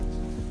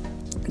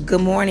Good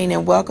morning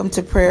and welcome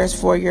to Prayers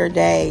for Your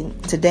Day.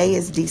 Today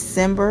is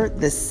December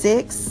the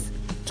 6th,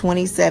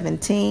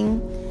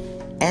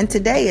 2017, and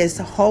today is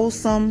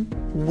Wholesome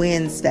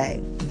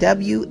Wednesday,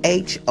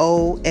 W-H-O-L-E,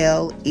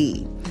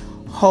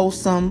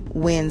 Wholesome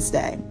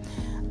Wednesday.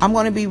 I'm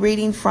going to be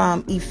reading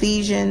from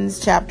Ephesians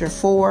chapter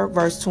 4,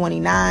 verse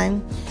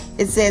 29.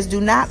 It says, "Do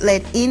not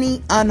let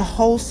any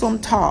unwholesome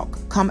talk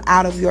come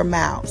out of your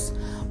mouths,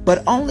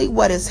 but only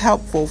what is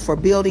helpful for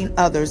building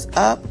others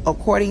up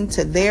according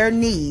to their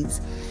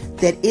needs,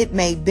 that it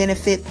may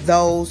benefit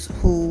those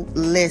who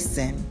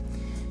listen."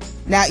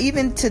 Now,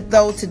 even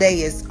though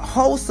today is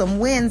Wholesome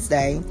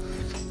Wednesday,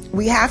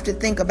 we have to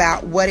think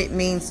about what it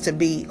means to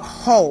be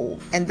whole.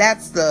 And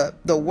that's the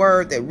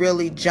word that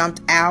really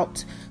jumped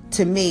out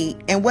to me.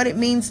 And what it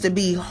means to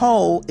be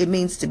whole, it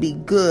means to be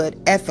good,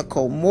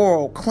 ethical,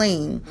 moral,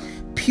 clean,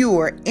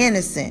 pure,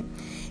 innocent.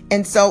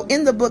 And so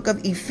in the book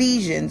of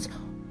Ephesians,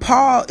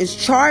 Paul is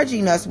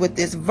charging us with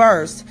this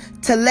verse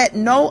to let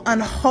no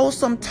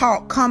unwholesome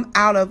talk come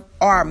out of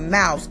our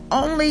mouths,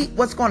 only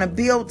what's going to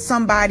build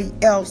somebody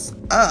else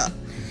up.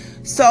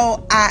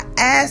 So I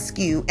ask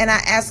you, and I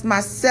ask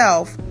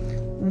myself,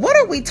 what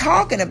are we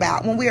talking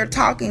about when we are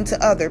talking to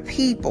other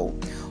people?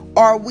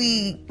 Are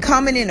we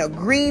coming in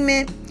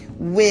agreement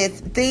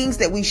with things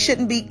that we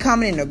shouldn't be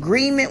coming in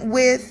agreement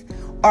with?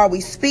 Are we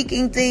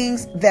speaking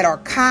things that are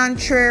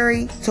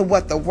contrary to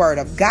what the Word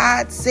of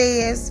God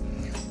says?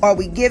 Are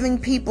we giving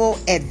people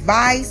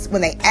advice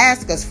when they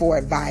ask us for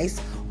advice?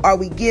 Are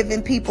we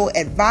giving people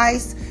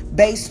advice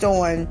based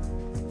on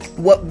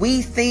what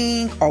we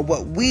think or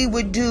what we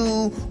would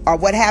do or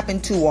what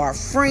happened to our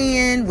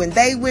friend when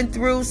they went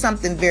through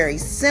something very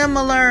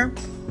similar?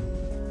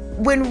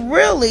 When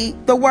really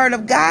the Word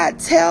of God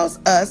tells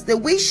us that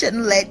we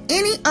shouldn't let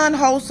any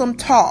unwholesome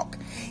talk,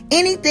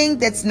 anything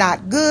that's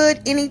not good,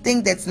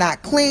 anything that's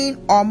not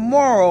clean or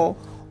moral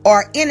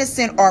or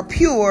innocent or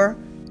pure,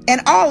 and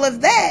all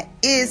of that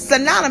is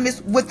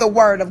synonymous with the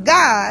Word of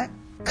God,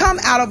 come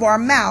out of our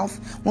mouth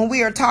when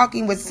we are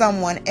talking with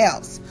someone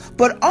else.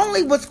 But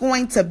only what's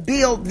going to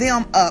build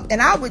them up. And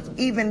I would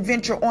even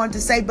venture on to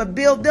say, but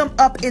build them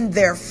up in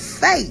their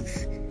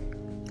faith.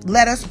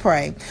 Let us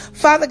pray.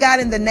 Father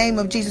God, in the name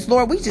of Jesus,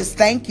 Lord, we just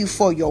thank you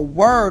for your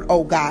word,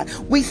 oh God.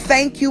 We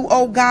thank you,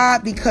 oh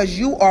God, because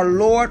you are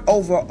Lord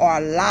over our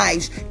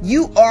lives.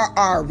 You are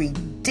our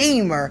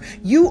Redeemer.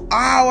 You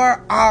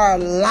are our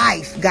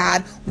life,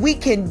 God. We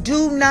can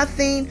do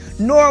nothing,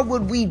 nor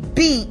would we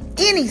be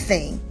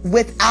anything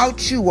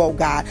without you, oh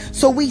God.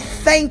 So we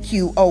thank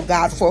you, oh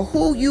God, for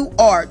who you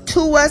are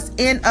to us,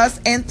 in us,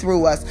 and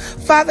through us.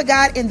 Father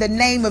God, in the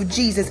name of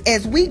Jesus,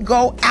 as we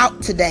go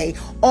out today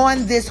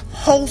on this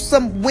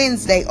Wholesome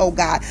Wednesday, oh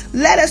God,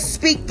 let us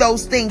speak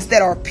those things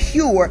that are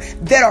pure,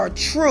 that are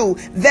true,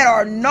 that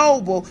are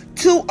noble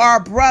to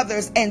our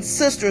brothers and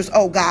sisters,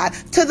 oh God,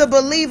 to the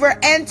believer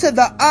and to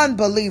the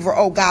unbeliever,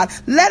 oh God.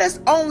 Let us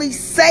only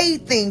say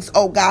things,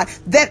 oh God,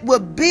 that will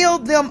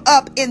build them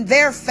up in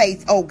their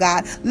faith, oh God.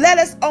 Let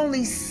us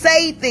only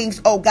say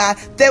things, oh God,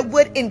 that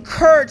would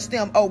encourage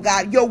them, oh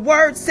God. Your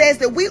word says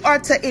that we are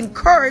to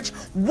encourage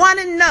one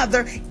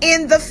another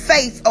in the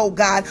faith, oh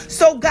God.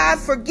 So God,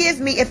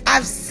 forgive me if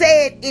I've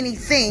said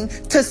anything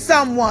to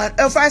someone,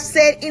 or if I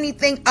said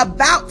anything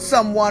about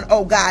someone,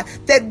 oh God,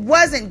 that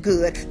wasn't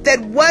good, that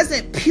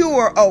wasn't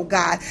pure, oh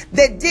God,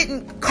 that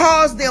didn't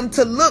cause them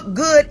to look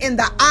good in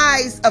the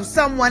eyes of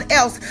someone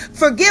else.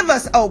 Forgive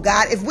us, oh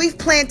God, if we've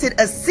planted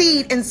a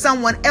seed in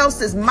someone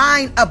else's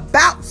mind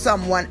about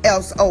someone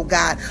else, oh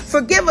God.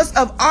 Forgive us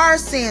of our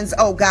sins,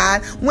 oh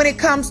God, when it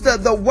comes to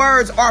the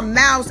words, our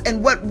mouths,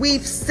 and what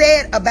we've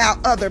said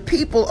about other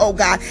people, oh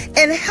God.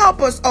 And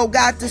help us, oh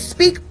God, to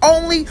speak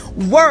only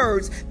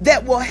words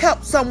that will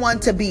help someone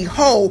to be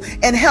whole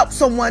and help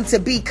someone to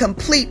be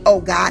complete,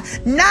 oh God.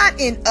 Not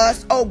in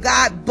us, oh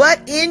God, but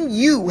in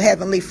you,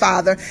 Heavenly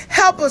Father.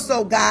 Help us,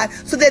 oh God,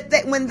 so that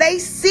when they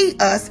see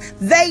us,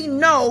 they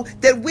know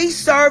that we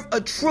serve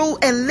a true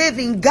and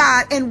living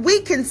God, and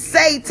we can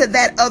say to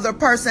that other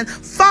person,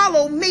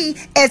 follow me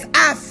as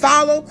I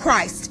follow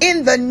Christ,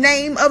 in the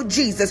name of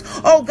Jesus.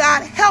 Oh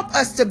God, help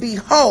us to be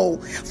whole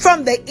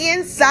from the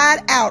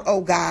inside out,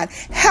 oh God.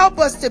 Help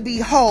us to be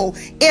whole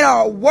in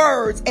our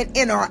words and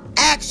in our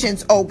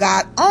actions, oh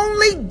God,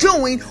 only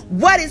doing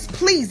what is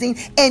pleasing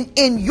and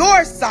in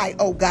your sight,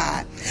 oh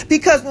God.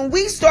 Because when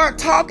we start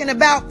talking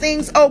about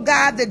things, oh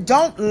God, that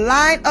don't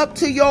line up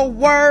to your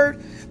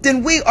word,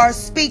 then we are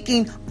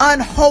speaking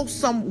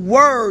unwholesome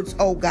words,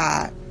 oh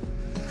God.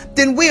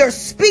 Then we are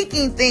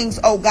speaking things,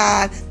 oh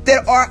God,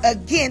 that are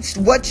against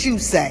what you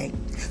say.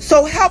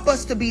 So help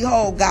us to be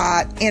whole,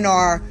 God, in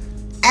our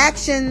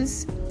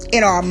actions,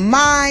 in our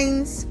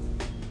minds,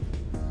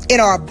 in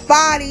our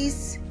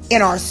bodies,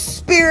 in our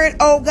spirit,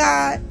 oh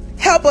God.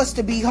 Help us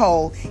to be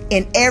whole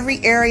in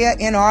every area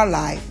in our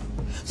life.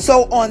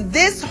 So on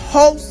this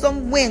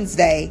Wholesome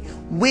Wednesday,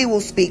 we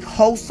will speak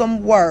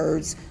wholesome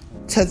words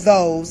to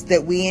those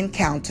that we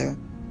encounter.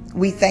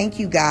 We thank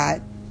you,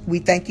 God. We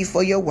thank you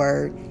for your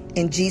word.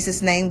 In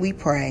Jesus' name we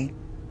pray.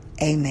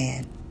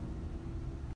 Amen.